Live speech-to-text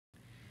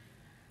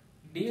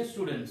Dear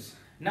students,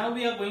 now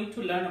we are going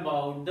to learn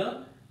about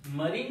the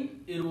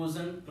marine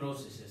erosion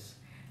processes.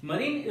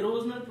 Marine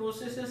erosional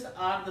processes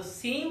are the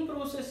same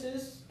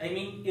processes,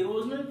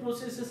 erosional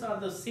processes are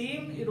the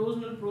same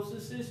erosional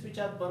processes which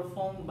are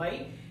performed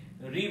by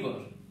river.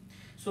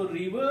 So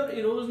river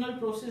erosional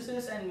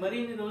processes and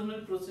marine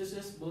erosional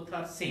processes both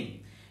are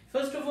same.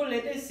 First of all,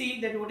 let us see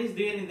that what is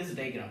there in this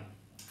diagram.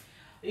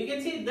 You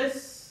can see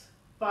this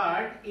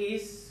part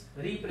is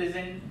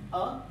represent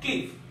a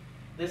cliff.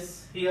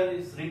 This here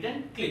is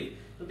written cliff.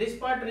 So this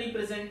part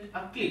represent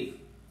a cliff.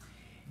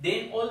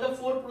 Then all the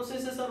four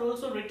processes are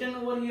also written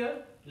over here,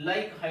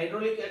 like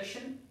hydraulic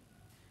action,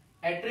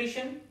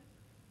 attrition,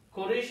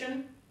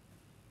 corrosion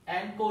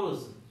and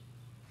corrosion.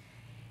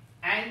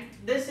 And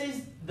this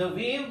is the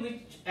wave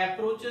which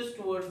approaches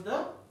towards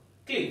the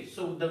cliff.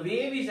 So the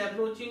wave is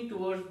approaching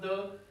towards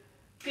the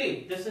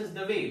cliff. This is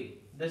the wave.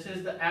 This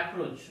is the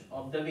approach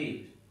of the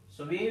wave.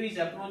 So wave is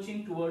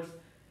approaching towards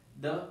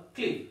the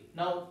cliff.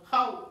 Now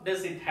how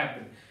does it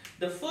happen?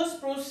 The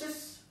first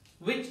process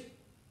which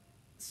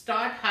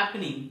start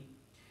happening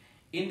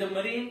in the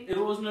marine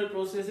erosional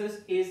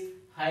processes is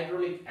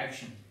hydraulic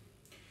action.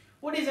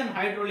 What is an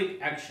hydraulic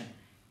action?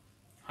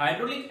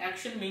 Hydraulic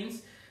action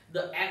means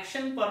the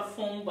action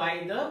performed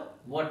by the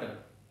water.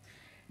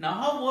 Now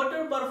how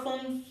water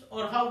performs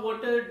or how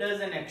water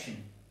does an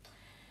action?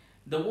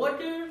 The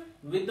water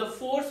with the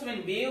force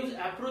when waves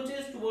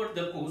approaches toward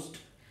the coast,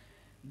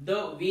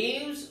 the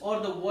waves or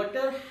the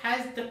water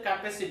has the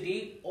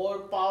capacity or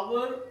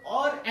power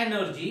or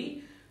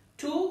energy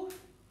to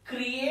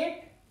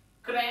create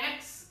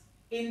cracks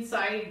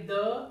inside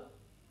the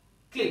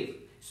cliff.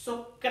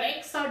 So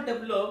cracks are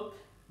developed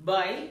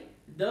by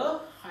the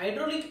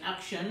hydraulic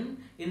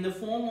action in the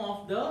form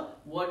of the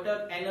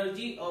water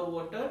energy or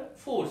water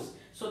force.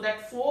 So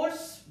that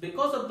force,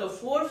 because of the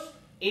force,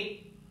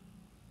 it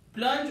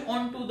plunge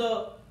onto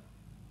the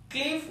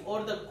cliff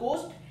or the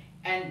coast,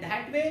 and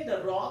that way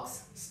the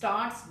rocks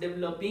starts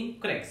developing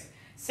cracks.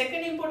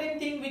 Second important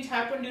thing which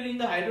happened during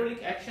the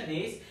hydraulic action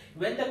is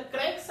when the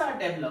cracks are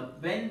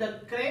developed,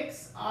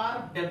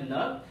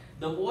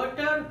 the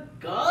water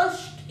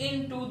gushed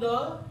into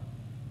the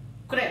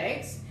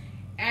cracks,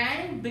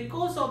 and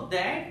because of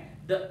that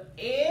the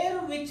air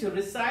which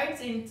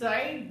resides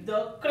inside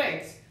the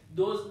cracks,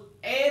 those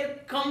air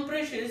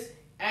compresses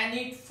and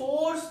it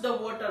forces the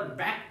water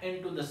back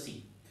into the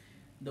sea.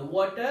 The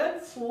water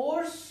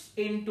forced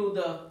into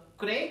the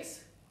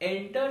cracks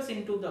enters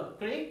into the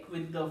crack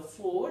with the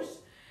force.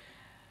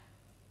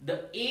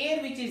 The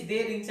air which is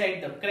there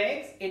inside the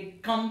cracks,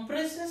 it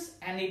compresses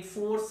and it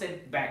forces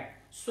it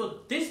back.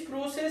 So this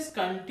process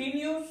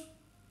continues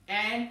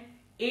and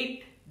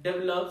it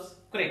develops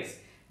cracks.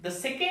 The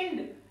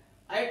second,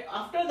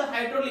 after the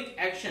hydraulic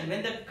action,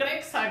 when the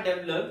cracks are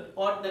developed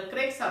or the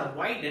cracks are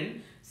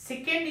widened,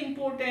 second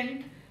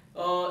important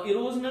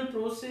erosional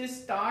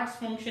process starts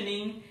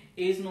functioning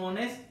is known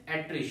as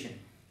attrition.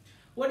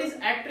 What is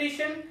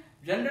attrition?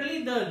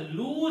 Generally the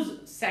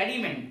loose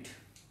sediment,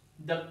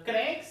 the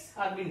cracks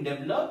are being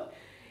developed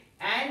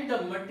and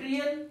the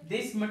material,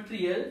 this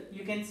material,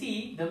 you can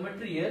see the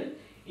material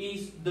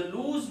is the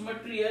loose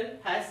material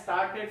has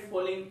started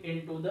falling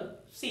into the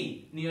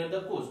sea near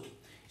the coast.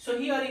 So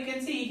here you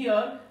can see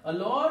here a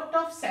lot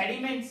of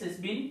sediments has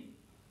been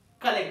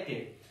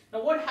collected.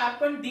 Now what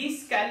happened?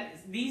 These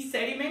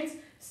sediments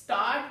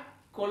start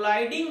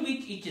colliding with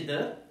each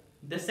other.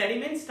 The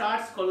sediment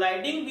starts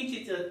colliding with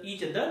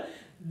each other.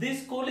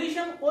 This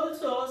collision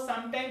also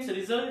sometimes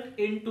result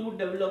into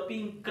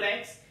developing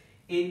cracks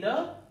in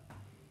the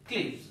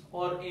cliffs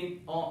or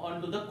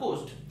onto the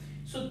coast.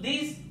 So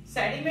these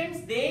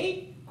sediments,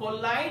 they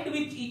collide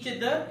with each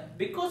other.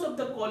 Because of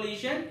the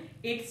collision,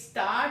 it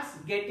starts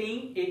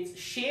getting its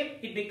shape.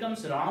 It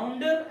becomes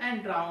rounder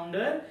and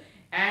rounder,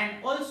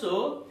 and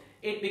also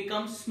it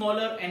becomes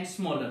smaller and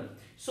smaller.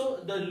 So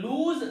the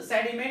loose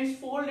sediments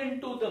fall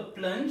into the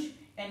plunge,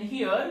 and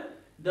here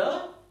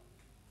the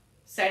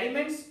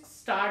sediments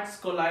starts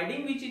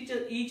colliding with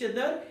each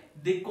other.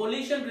 The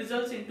collision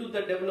results into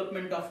the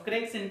development of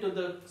cracks into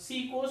the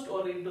sea coast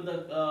or into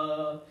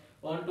the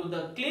onto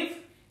the cliff,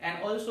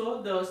 and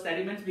also the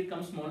sediments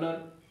become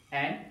smaller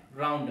and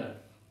rounder.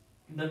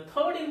 The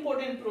third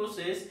important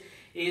process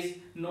is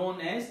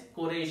known as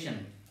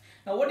corrosion.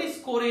 Now what is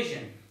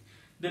corrosion?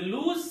 The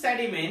loose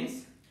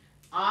sediments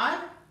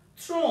are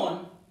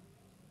thrown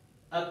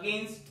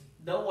against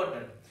the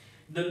water.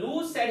 The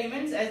loose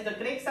sediments, as the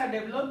cracks are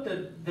developed,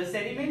 the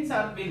sediments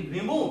are being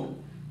removed.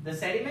 The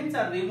sediments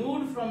are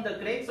removed from the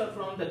cracks or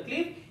from the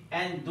cliff,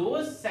 and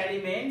those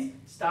sediments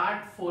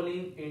start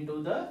falling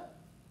into the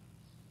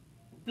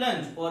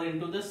plunge or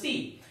into the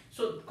sea.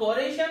 So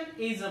corrosion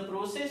is a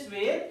process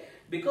where,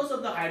 because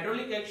of the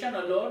hydraulic action,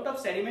 a lot of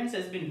sediments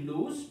has been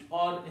loosed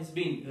or has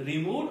been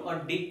removed or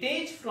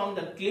detached from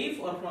the cliff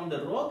or from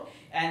the rock,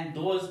 and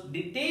those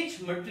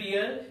detached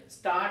material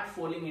start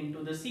falling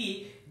into the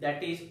sea,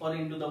 that is, or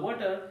into the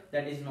water,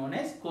 that is known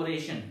as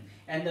corrosion.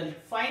 And the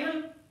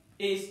final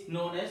is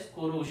known as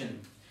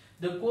corrosion.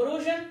 The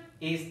corrosion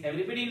is,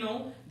 everybody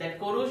know that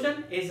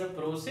corrosion is a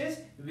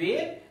process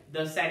where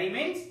the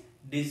sediments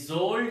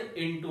dissolved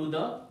into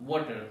the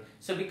water.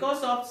 So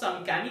because of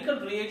some chemical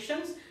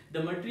reactions,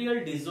 the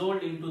material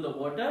dissolved into the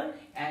water,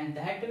 and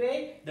that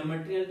way the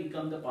material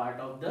become the part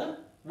of the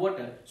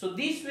water. So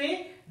this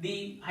way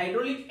the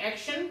hydraulic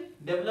action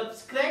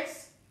develops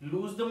cracks,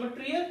 lose the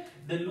material,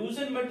 the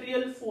loosened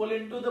material fall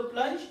into the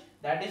plunge,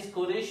 that is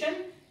corrosion.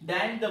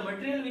 Then the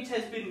material which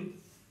has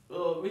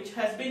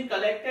been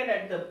collected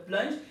at the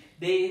plunge,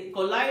 they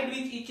collide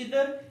with each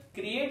other,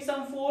 create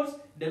some force,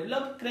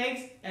 develop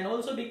cracks, and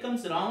also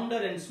becomes rounder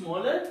and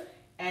smaller.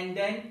 And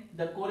then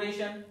the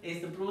corrosion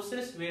is the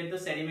process where the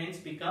sediments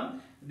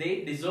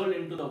they dissolve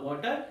into the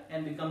water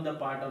and become the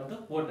part of the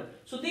water.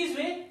 So this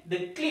way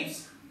the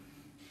cliffs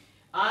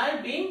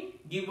are being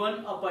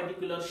given a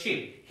particular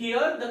shape.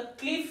 Here the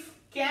cliff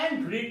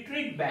can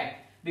retreat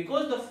back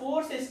because the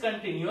force is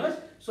continuous.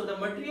 So the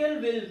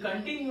material will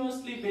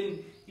continuously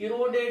be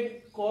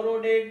eroded,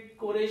 corroded,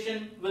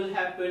 corrosion will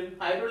happen,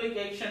 hydraulic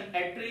action,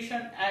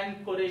 attrition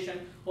and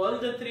corrosion. All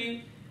the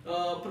three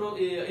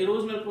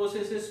erosional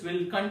processes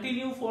will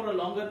continue for a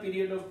longer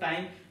period of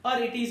time, or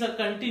it is a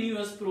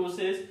continuous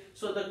process.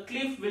 So the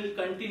cliff will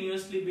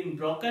continuously be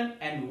broken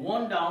and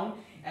worn down,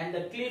 and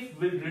the cliff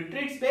will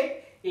retreat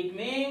back. It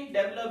may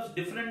develop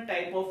different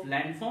type of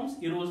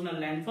landforms, erosional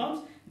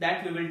landforms,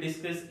 that we will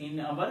discuss in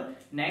our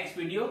next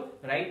video.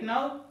 Right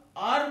now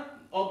our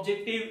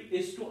objective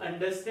is to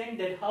understand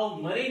that how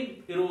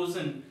marine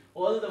erosion,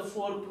 all the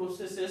four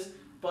processes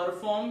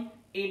perform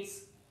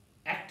its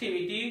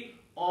activity,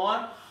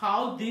 or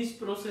how these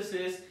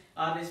processes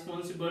are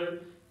responsible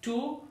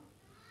to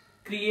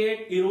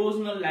create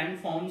erosional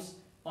landforms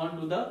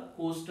onto the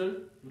coastal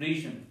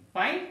region.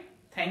 Fine.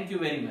 Thank you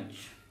very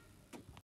much.